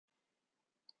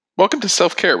Welcome to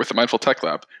Self-Care with the Mindful Tech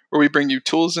Lab, where we bring you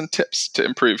tools and tips to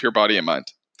improve your body and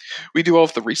mind. We do all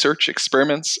of the research,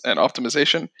 experiments, and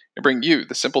optimization, and bring you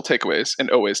the simple takeaways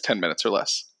in always 10 minutes or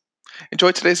less.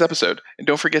 Enjoy today's episode, and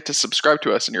don't forget to subscribe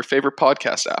to us in your favorite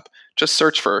podcast app. Just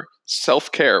search for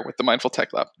Self-Care with the Mindful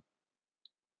Tech Lab.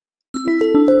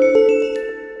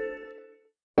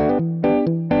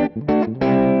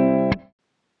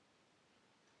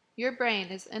 Your brain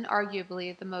is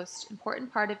inarguably the most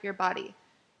important part of your body,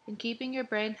 and keeping your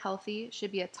brain healthy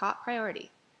should be a top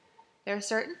priority. There are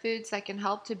certain foods that can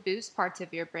help to boost parts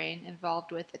of your brain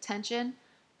involved with attention,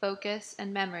 focus,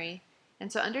 and memory,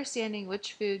 and so understanding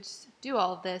which foods do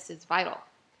all of this is vital.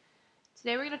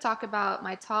 Today we're going to talk about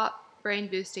my top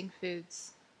brain-boosting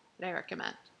foods that I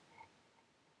recommend.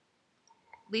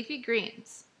 Leafy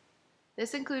greens.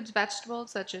 This includes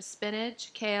vegetables such as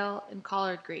spinach, kale, and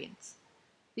collard greens.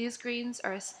 These greens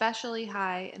are especially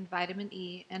high in vitamin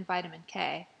E and vitamin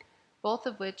K, both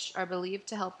of which are believed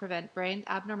to help prevent brain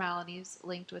abnormalities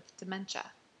linked with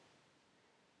dementia.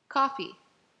 Coffee.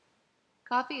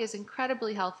 Coffee is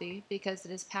incredibly healthy because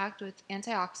it is packed with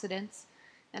antioxidants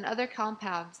and other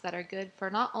compounds that are good for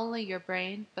not only your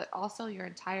brain but also your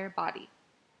entire body.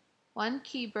 One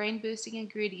key brain-boosting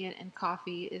ingredient in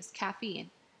coffee is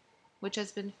caffeine, which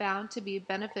has been found to be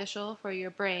beneficial for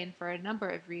your brain for a number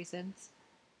of reasons,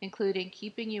 including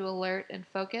keeping you alert and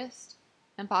focused,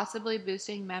 and possibly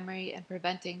boosting memory and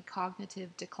preventing cognitive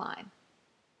decline.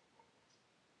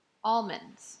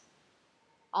 Almonds.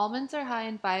 Almonds are high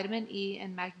in vitamin E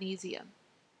and magnesium,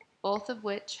 both of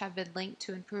which have been linked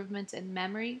to improvements in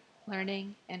memory,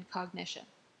 learning, and cognition.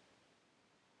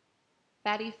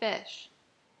 Fatty fish.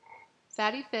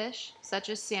 Fatty fish, such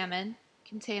as salmon,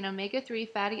 contain omega-3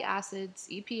 fatty acids,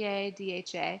 EPA,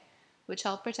 DHA, which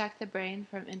help protect the brain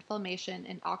from inflammation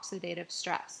and oxidative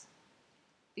stress.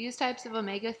 These types of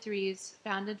omega-3s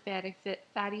found in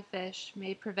fatty fish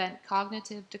may prevent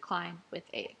cognitive decline with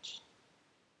age.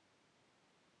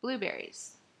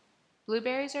 Blueberries.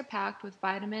 Blueberries are packed with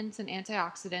vitamins and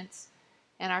antioxidants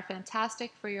and are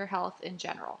fantastic for your health in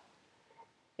general.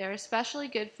 They're especially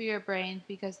good for your brain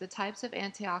because the types of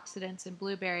antioxidants in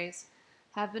blueberries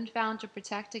have been found to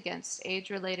protect against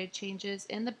age-related changes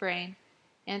in the brain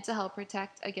and to help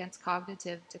protect against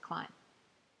cognitive decline.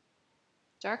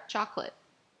 Dark chocolate.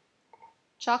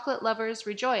 Chocolate lovers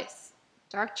rejoice!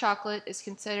 Dark chocolate is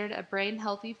considered a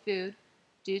brain-healthy food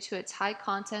due to its high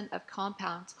content of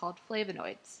compounds called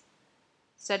flavonoids.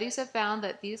 Studies have found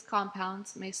that these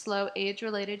compounds may slow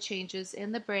age-related changes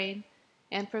in the brain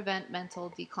and prevent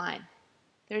mental decline.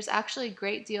 There's actually a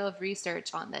great deal of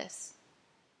research on this.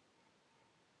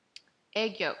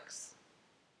 Egg yolks.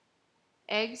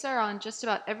 Eggs are on just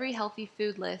about every healthy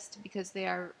food list because they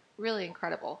are really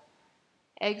incredible.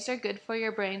 Eggs are good for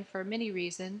your brain for many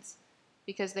reasons,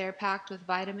 because they are packed with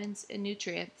vitamins and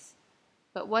nutrients,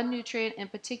 but one nutrient in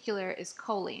particular is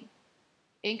choline.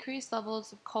 Increased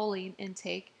levels of choline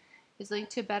intake is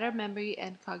linked to better memory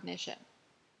and cognition.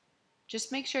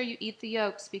 Just make sure you eat the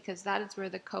yolks because that is where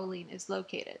the choline is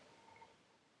located.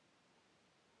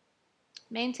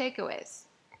 Main takeaways.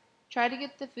 Try to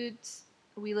get the foods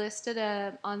we listed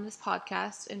on this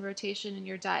podcast in rotation in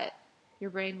your diet.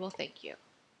 Your brain will thank you.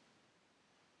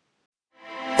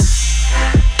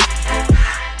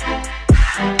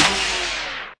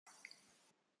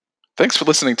 Thanks for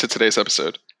listening to today's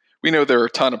episode. We know there are a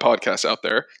ton of podcasts out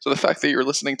there, so the fact that you're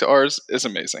listening to ours is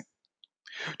amazing.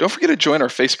 Don't forget to join our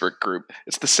Facebook group.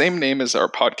 It's the same name as our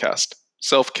podcast,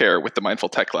 Self-Care with the Mindful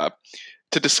Tech Lab,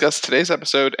 to discuss today's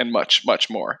episode and much, much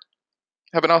more.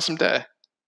 Have an awesome day.